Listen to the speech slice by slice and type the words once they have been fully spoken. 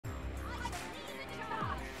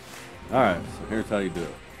Alright, so here's how you do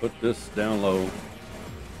it. Put this down low.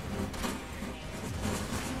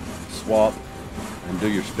 Swap. And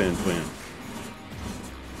do your spin twin.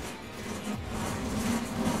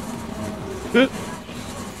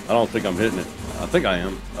 I don't think I'm hitting it. I think I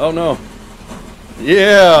am. Oh no.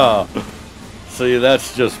 Yeah! See,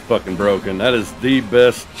 that's just fucking broken. That is the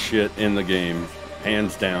best shit in the game.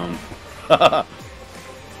 Hands down.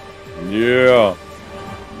 Yeah.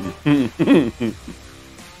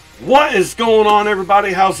 What is going on,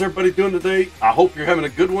 everybody? How's everybody doing today? I hope you're having a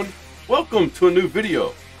good one. Welcome to a new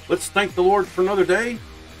video. Let's thank the Lord for another day,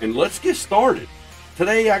 and let's get started.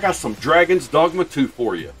 Today, I got some Dragon's Dogma 2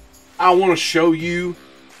 for you. I want to show you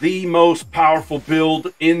the most powerful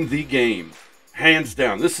build in the game. Hands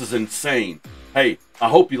down, this is insane. Hey, I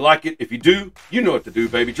hope you like it. If you do, you know what to do,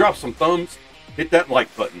 baby. Drop some thumbs, hit that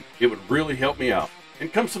like button. It would really help me out.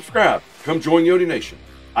 And come subscribe. Come join the Odie Nation.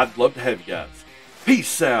 I'd love to have you guys.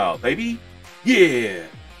 Peace out, baby. Yeah.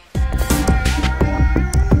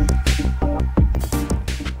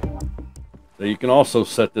 So you can also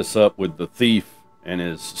set this up with the Thief and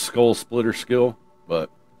his Skull Splitter skill,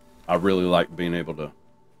 but I really like being able to...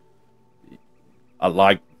 I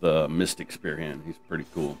like the Mystic Spearhand. He's pretty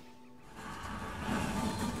cool.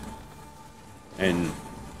 And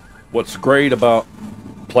what's great about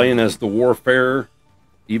playing as the Warfarer,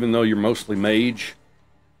 even though you're mostly mage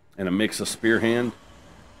and a mix of Spearhand,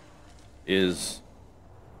 is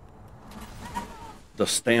the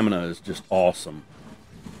stamina is just awesome.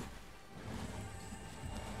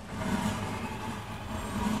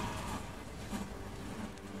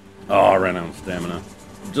 Oh, I ran out of stamina.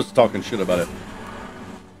 Just talking shit about it.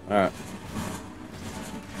 Alright.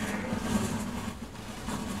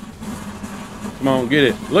 Come on, get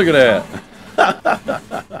it. Look at that.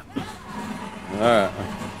 Alright.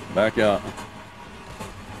 Back out.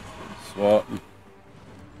 Swap.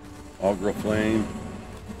 Augural Flame.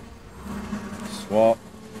 Swap.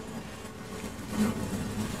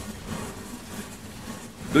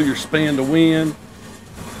 Do your spin to win.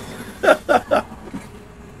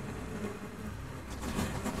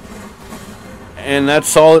 And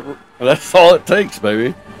that's all it takes,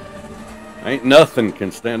 baby. Ain't nothing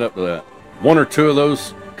can stand up to that. One or two of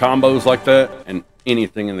those combos like that, and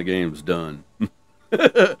anything in the game's done.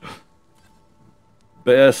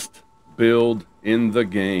 Best build in the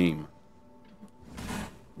game.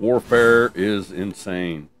 Warfare is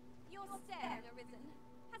insane.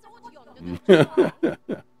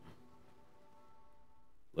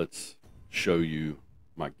 Let's show you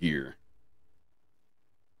my gear.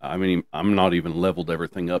 I mean, I'm not even leveled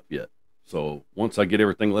everything up yet. So once I get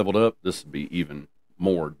everything leveled up, this will be even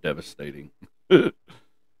more devastating. But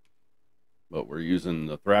we're using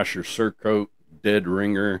the Thrasher Surcoat, Dead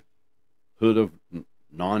Ringer, Hood of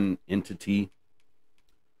Non-Entity,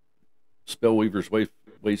 Spellweaver's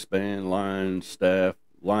Waistband, Lion's Staff,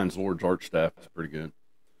 Lion's Lord's Arch Staff is pretty good.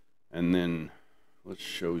 And then let's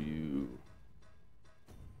show you,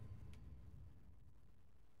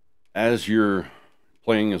 as you're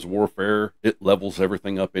playing as Warfare, it levels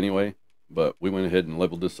everything up anyway, but we went ahead and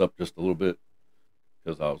leveled this up just a little bit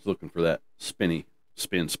because I was looking for that spin.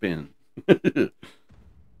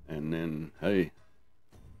 And then, hey,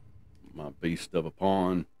 my beast of a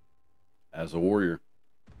pawn as a warrior.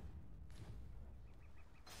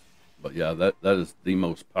 But yeah, that is the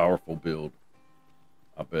most powerful build,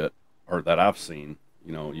 I bet, or that I've seen.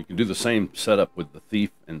 You know, you can do the same setup with the Thief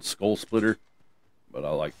and Skull Splitter, but I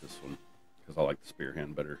like this one because I like the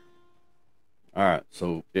Spearhand better. Alright,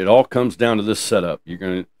 so it all comes down to this setup. You're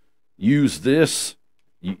going to use this.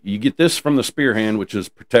 You get this from the Spearhand, which is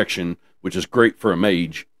protection, which is great for a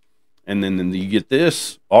mage. And then you get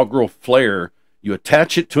this Augural Flare. You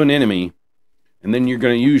attach it to an enemy, and then you're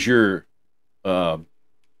going to use your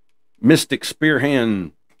Mystic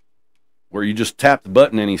Spearhand, where you just tap the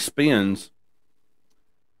button and he spins,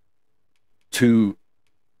 to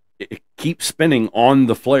keep spinning on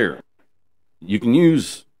the flare. You can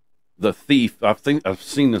use the Thief. I think I've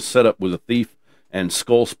seen this setup with a Thief and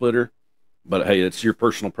Skull Splitter, but hey, it's your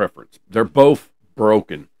personal preference. They're both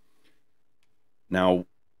broken. Now,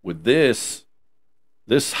 with this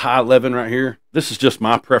high 11 right here, this is just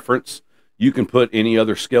my preference. You can put any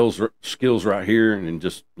other skills right here and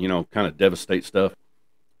just, you know, kind of devastate stuff.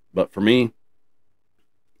 But for me,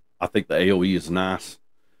 I think the AoE is nice.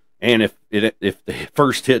 And if the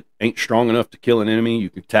first hit ain't strong enough to kill an enemy, you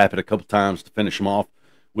can tap it a couple times to finish them off,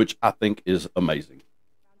 which I think is amazing.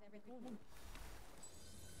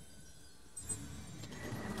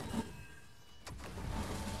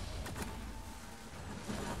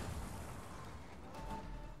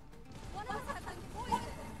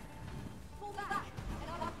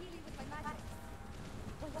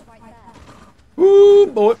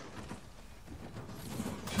 boy.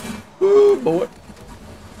 Ooh, boy.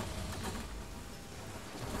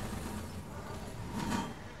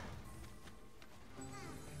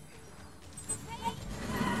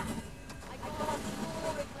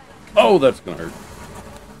 Oh, that's going to hurt.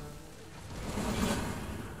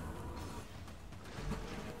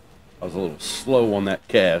 I was a little slow on that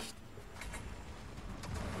cast.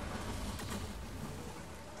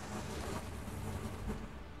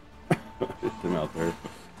 Hit him out there.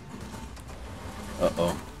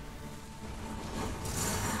 Uh-oh.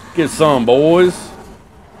 Get some, boys.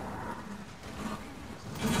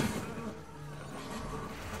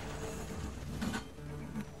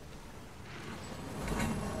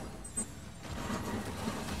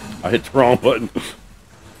 I hit the wrong button.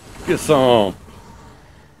 Get some.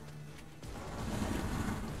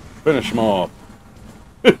 Finish them off.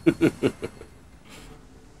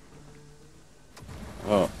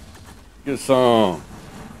 Oh, get some.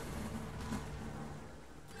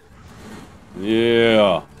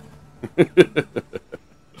 Yeah.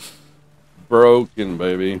 Broken,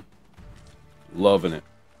 baby. Loving it.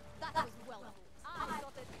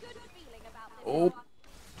 Oh.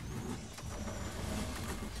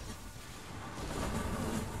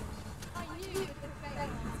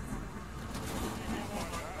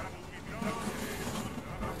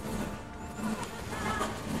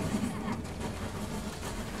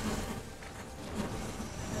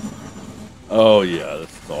 Oh yeah,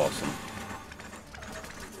 this is awesome.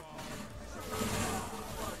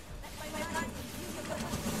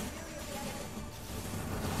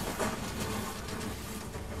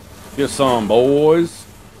 Get some, boys.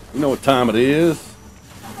 You know what time it is.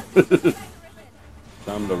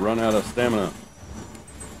 Time to run out of stamina.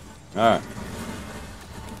 Alright.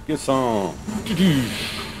 Get some.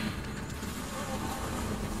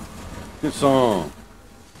 Get some.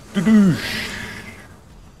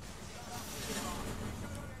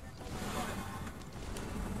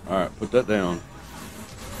 Alright, put that down.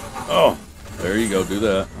 Oh, there you go, do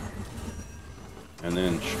that. And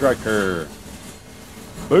then strike her.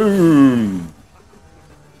 Boom!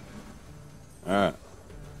 Alright.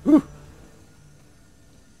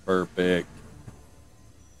 Perfect.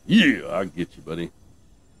 Yeah, I get you, buddy.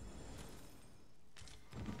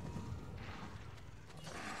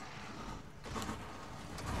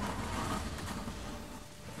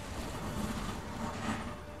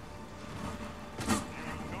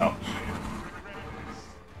 Ouch.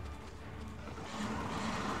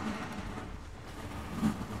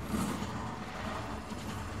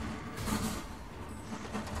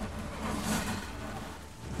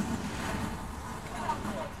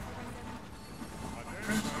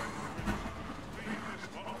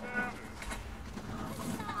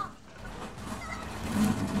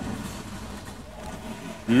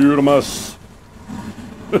 Beautimus.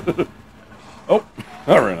 Oh,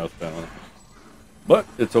 I ran out of stamina. But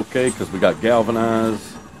it's okay because we got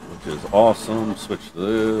galvanize, which is awesome. Switch to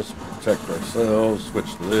this, protect ourselves,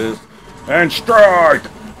 switch to this, and strike!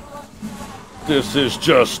 This is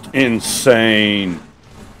just insane.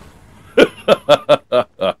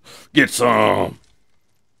 Get some.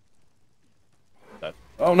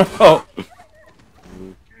 Oh no.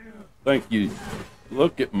 Thank you.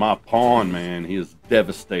 Look at my pawn, man. He is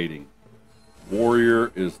devastating.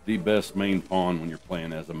 Warrior is the best main pawn when you're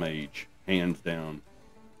playing as a mage. Hands down.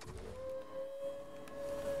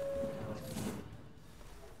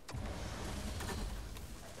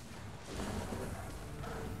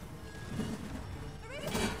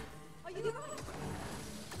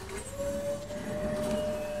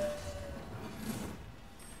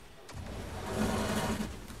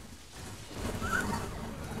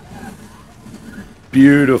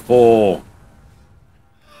 Beautiful.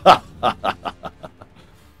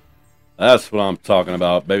 That's what I'm talking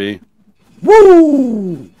about, baby.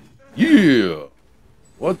 Woo! Yeah!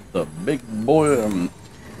 What the big boy?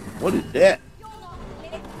 What is that?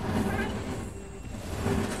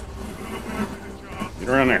 Get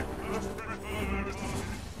around there.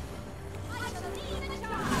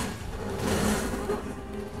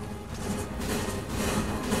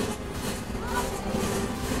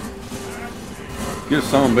 Get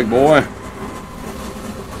some, big boy.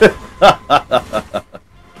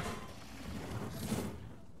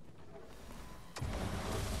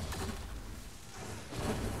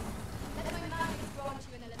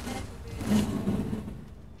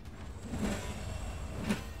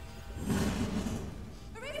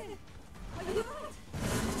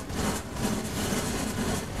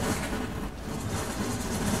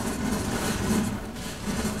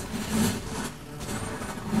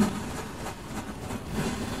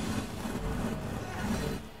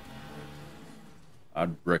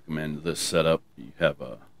 I'd recommend this setup. You have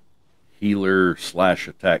a healer /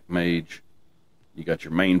 attack mage. You got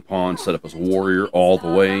your main pawn set up as a warrior all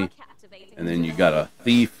the way, and then you got a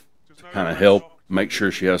thief to kind of help make sure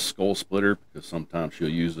she has skull splitter, because sometimes she'll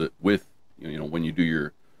use it with, you know, when you do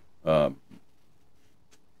your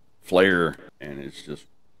flare, and it's just,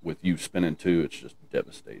 with you spinning two, it's just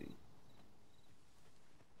devastating.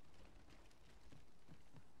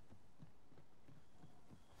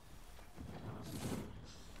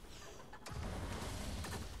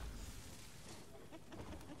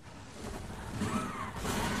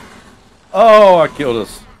 Oh, I killed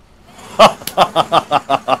us.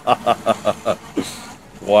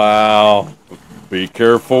 Wow. Be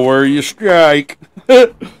careful where you strike.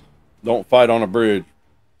 Don't fight on a bridge.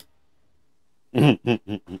 And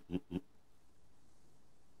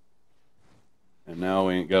now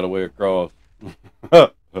we ain't got a way across.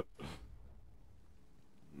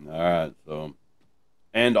 Alright, so.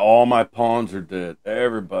 And all my pawns are dead.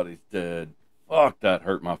 Everybody's dead. Fuck, that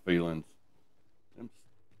hurt my feelings.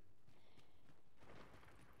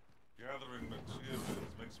 Gathering materials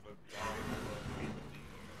makes for dark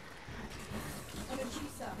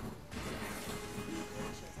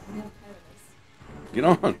work. Get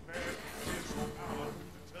on.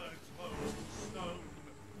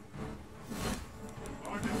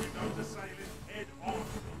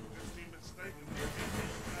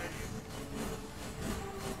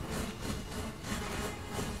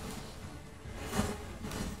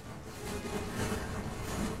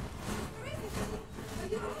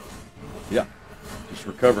 Yeah, just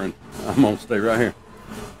recovering. I'm gonna stay right here.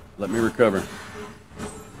 Let me recover.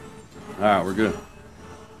 All right, we're good.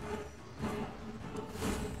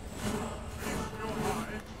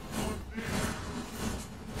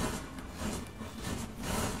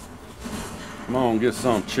 Come on, get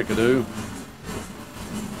some chickadoo.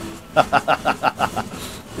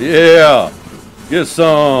 Yeah, get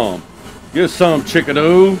some. Get some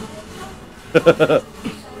chickadoo.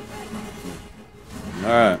 All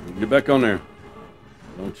right, get back on there.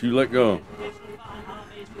 Don't you let go.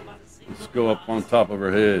 Let's go up on top of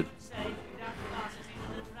her head.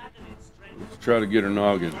 Let's try to get her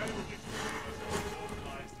noggin.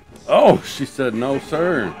 Oh, she said no,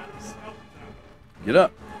 sir. Get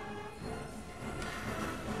up.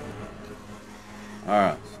 All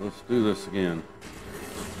right, so let's do this again.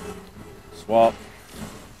 Swap.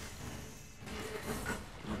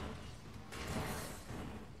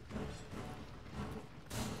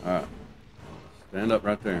 All right, stand up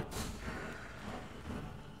right there.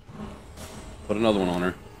 Put another one on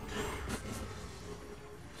her.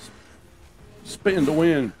 Spin to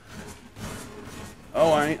win.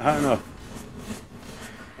 Oh, I ain't high enough.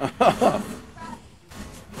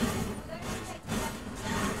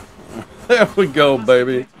 There we go,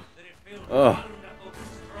 baby. Oh.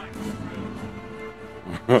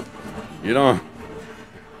 Get on.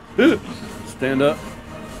 Stand up.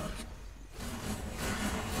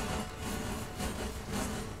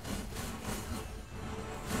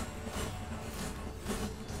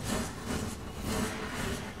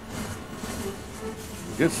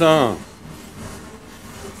 Get some.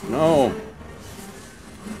 No.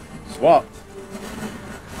 Swap.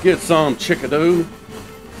 Get some chickadoo.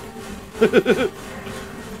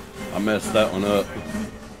 I messed that one up.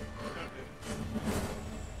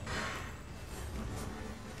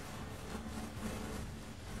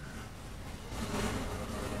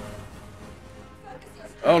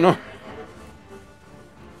 Oh no.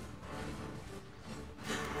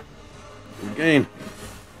 Regain.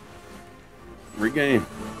 Regain.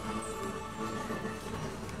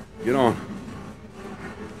 Get on.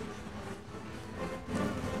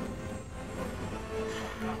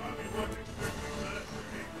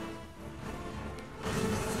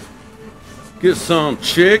 Get some,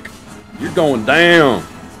 chick. You're going down.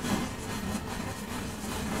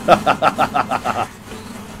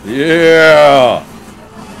 Yeah.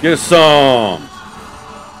 Get some.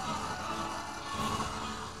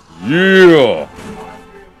 Yeah.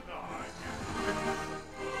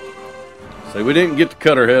 See, we didn't get to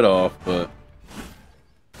cut her head off, but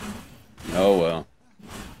oh well.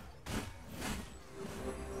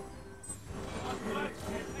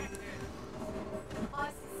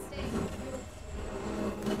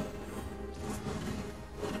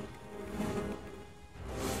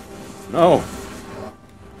 No.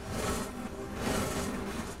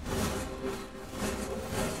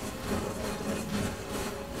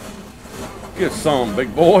 Get some,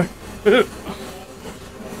 big boy.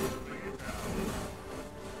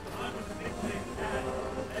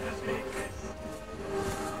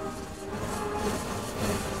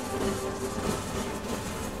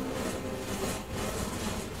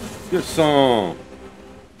 Get some.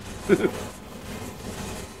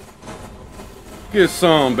 Get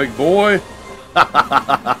some, big boy.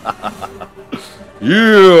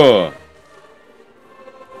 Yeah.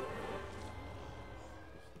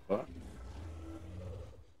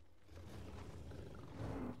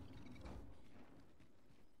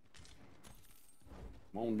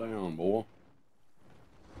 Come on down, boy.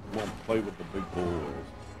 Come on, play with the big boys.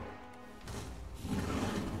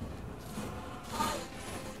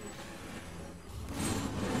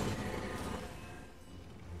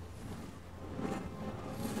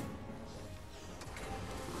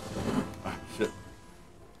 Ah, shit.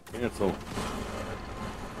 Cancel.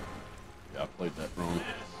 Yeah, I played that wrong.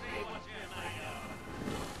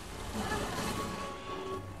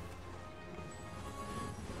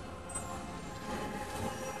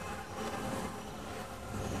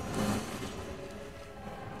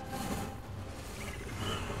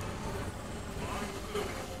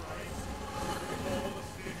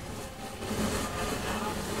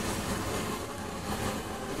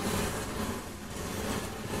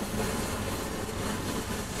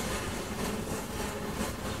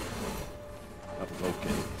 That was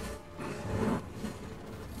okay.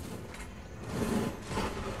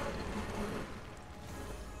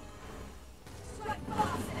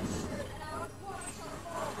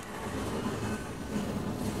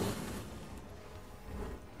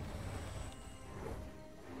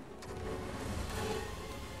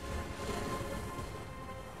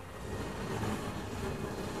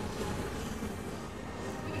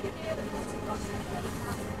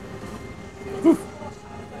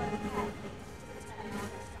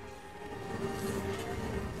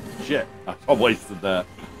 Shit, I wasted that.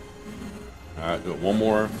 Alright, do it one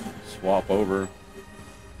more. Swap over.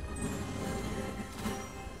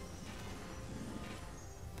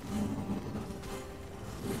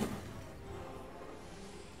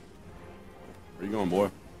 Where you going, boy?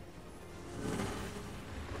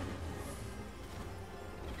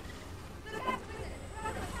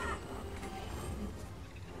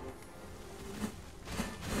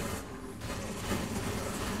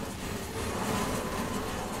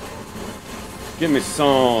 Give me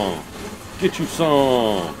some. Get you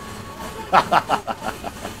some.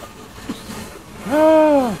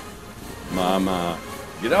 My.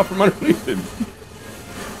 Get out from underneath him.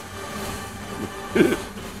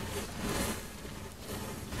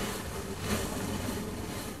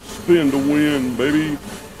 Spin to win, baby.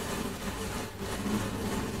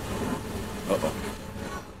 Uh-oh.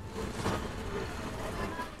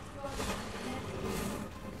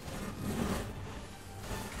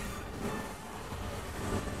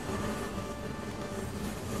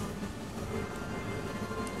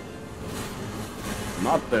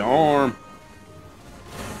 Not the arm.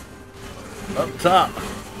 Up top.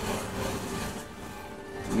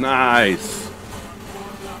 Nice.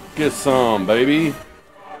 Get some, baby.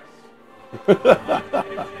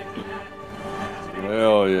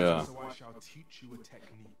 Hell yeah.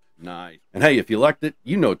 Nice. And hey, if you liked it,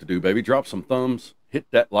 you know what to do, baby. Drop some thumbs. Hit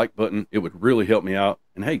that like button. It would really help me out.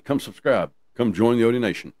 And hey, come subscribe. Come join the Odie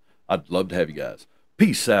Nation. I'd love to have you guys.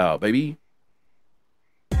 Peace out, baby.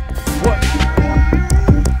 What?